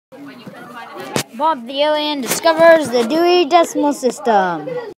Bob the alien discovers the Dewey Decimal System.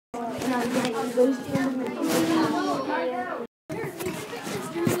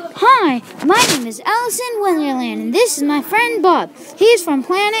 Hi, my name is Allison Wonderland, and this is my friend Bob. He's from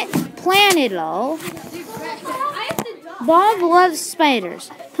Planetlo. Bob loves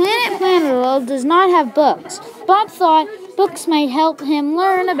spiders. Planetlo does not have books. Bob thought books might help him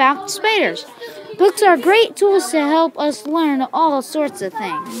learn about spiders. Books are great tools to help us learn all sorts of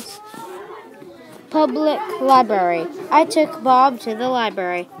things. Public library. I took Bob to the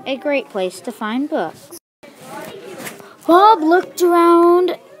library, a great place to find books. Bob looked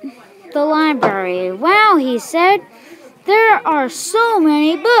around the library. Wow, he said, there are so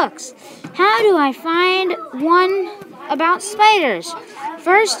many books. How do I find one about spiders?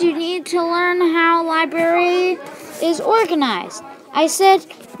 First, you need to learn how library is organized. I said,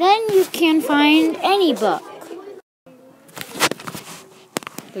 then you can find any book.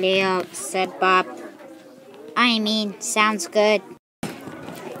 Leo, said Bob. Sounds good.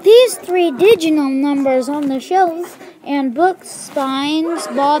 These 3 digital numbers on the shelf and book spines,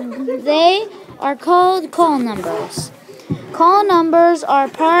 Bob, they are called call numbers. Call numbers are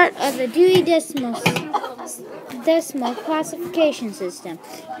part of the Dewey Decimal classification system.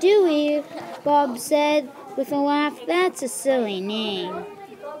 Dewey, Bob said with a laugh, that's a silly name.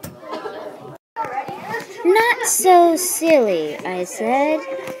 Not so silly, I said.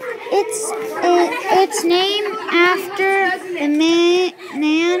 It's named after the man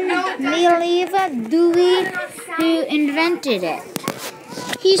Dewey who invented it.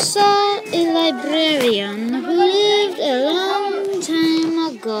 He saw a librarian who lived a long time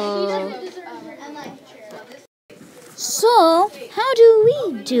ago. So, how do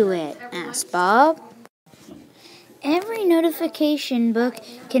we do it? Asked Bob. Every notification book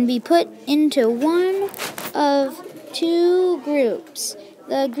can be put into one of 2 groups.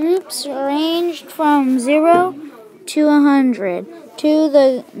 The groups ranged from 0 to 100 to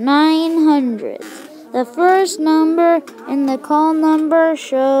the 900s. The first number in the call number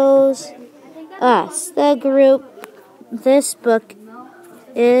shows us the group this book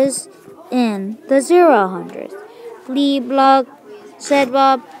is in, the 000s. Bleblog, said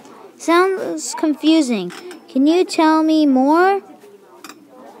Bob. Sounds confusing. Can you tell me more?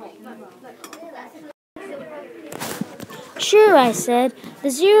 Sure, I said. The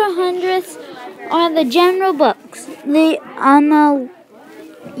 000s are the general books. The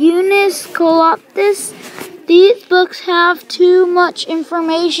Uniscoloptus. These books have too much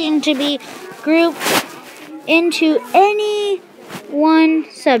information to be grouped into any one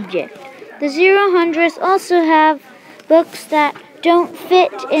subject. The 000s also have books that don't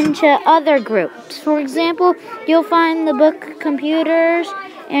fit into other groups. For example, you'll find the book Computers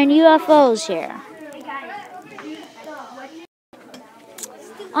and UFOs here.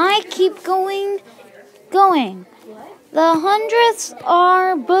 I keep going. The 100s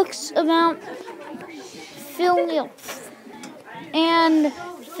are books about philosophy and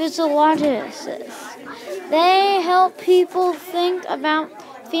physiologists. They help people think about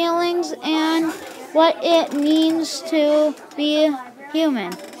feelings and what it means to be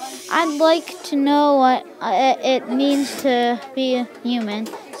human. I'd like to know what it means to be human,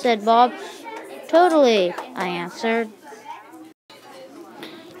 said Bob. Totally, I answered.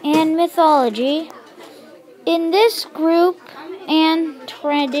 And mythology. In this group and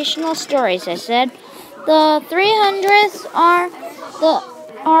traditional stories, I said. The 300s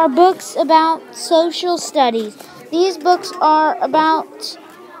are books about social studies. These books are about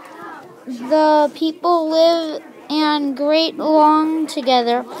the people live and great along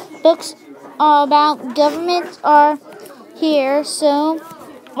together. Books about government are here, so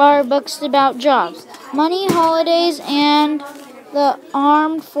are books about jobs, money, holidays, and the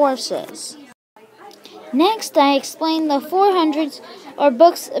armed forces. Next, I explained the 400s are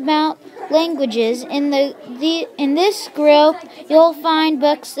books about languages. In this group, you'll find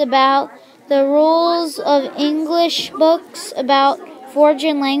books about the rules of English, books about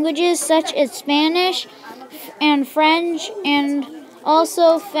foreign languages such as Spanish and French, and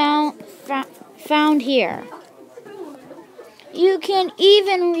also found here. You can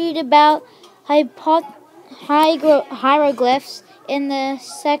even read about hieroglyphs in the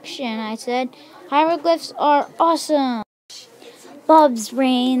section, I said. Hieroglyphs are awesome. Bob's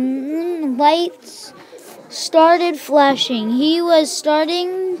brain lights started flashing. He was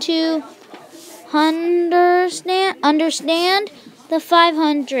starting to understand. The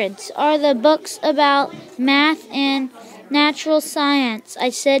 500s are the books about math and natural science. I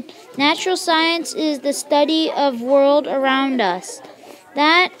said, natural science is the study of world around us.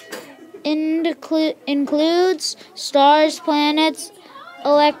 That includes stars, planets,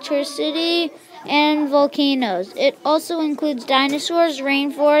 electricity, and volcanoes. It also includes dinosaurs,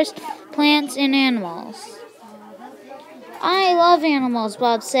 rainforests, plants, and animals. I love animals,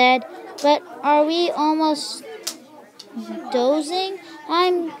 Bob said, but are we almost dozing?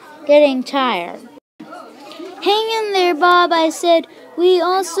 I'm getting tired. Hang in there, Bob, I said. We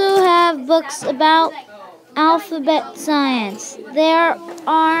also have books about alphabet science. There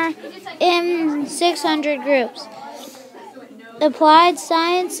are in 600 groups. Applied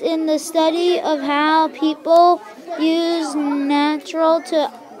science in the study of how people use natural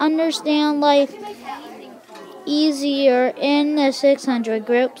to understand life easier. In the 600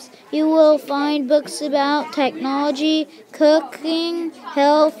 groups, you will find books about technology, cooking,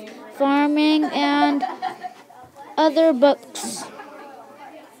 health, farming, and other books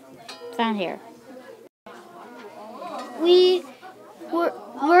found here. We're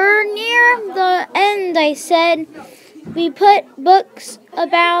near the end, I said. We put books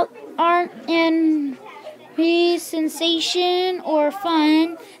about art and sensation or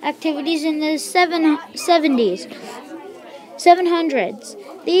fun activities in the 700s.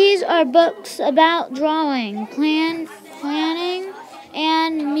 These are books about drawing, planning,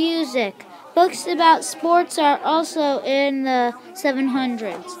 and music. Books about sports are also in the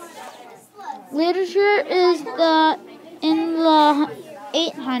 700s. Literature is in the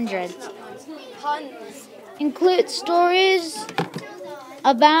 800s. Includes stories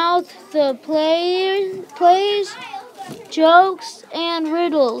about the plays, jokes, and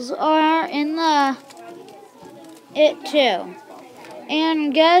riddles are in it too.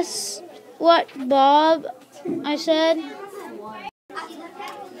 And guess what, Bob? I said.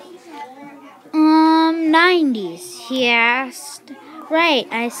 90s, he asked. Right,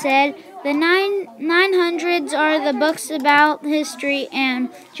 I said. The 900s are the books about history and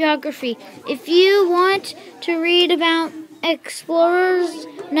geography. If you want to read about explorers,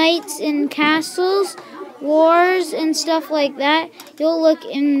 knights in castles, wars, and stuff like that, you'll look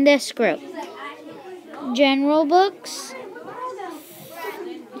in this group. General books.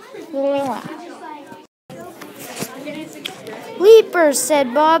 Leapers,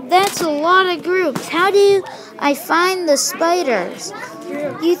 said Bob. That's a lot of groups. How do I find the spiders?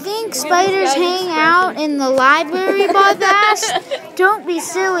 You think spiders hang out in the library, Bob asked. Don't be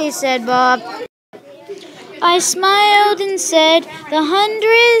silly, said Bob. I smiled and said, the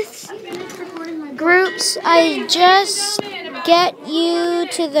 100th groups, I just get you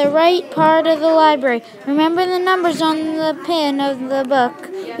to the right part of the library. Remember the numbers on the pin of the book.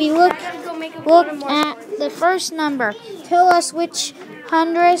 We look at the first number. Tell us which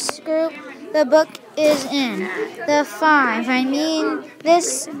 100th group the book is in. The 5. I mean,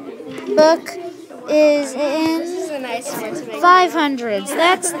 this book is in 500s.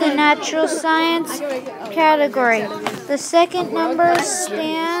 That's the natural science category. The second number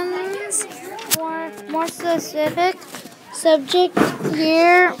stands for more specific subject.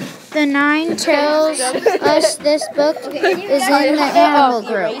 Here, the 9 tells us this book is in the animal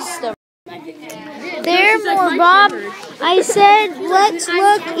group. There, more, Bob. I said, let's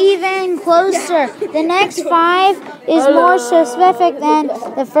look even closer. The next 5 is more specific than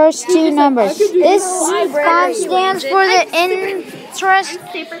the first 2 numbers. This 5 stands for the interest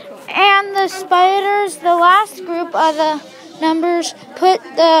and the spiders. The last group of the numbers put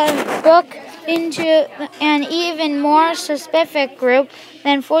the book into an even more specific group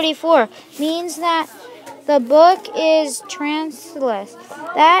than 44. Means that the book is transless.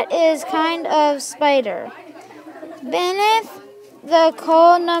 That is kind of spider. Beneath the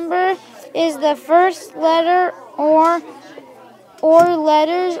call number is the first letter or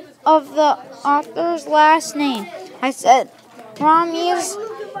letters of the author's last name. I said, Rami's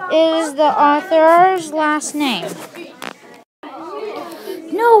is the author's last name.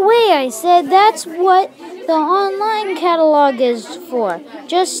 No way, I said. That's what the online catalog is for.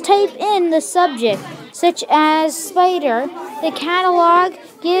 Just type in the subject, such as spider. The catalog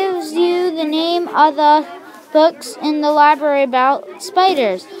gives you the name of the books in the library about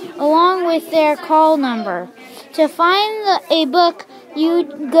spiders, along with their call number. To find a book, you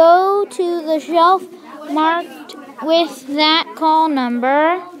go to the shelf marked with that call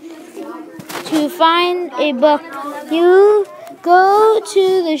number. To find a book, you go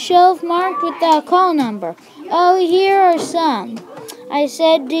to the shelf marked with that call number. Oh, here are some. I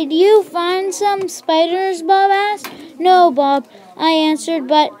said, did you find some spiders, Bob asked. No, Bob, I answered,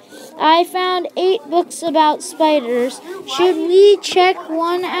 but I found 8 books about spiders. Should we check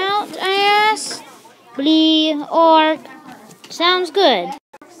one out, I asked. Blee, or sounds good. So,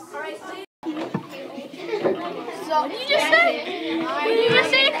 what did you just say? What did you just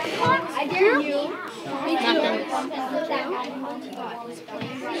say? I dare you. Nothing.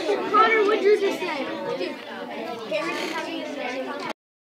 Connor, what'd you just say?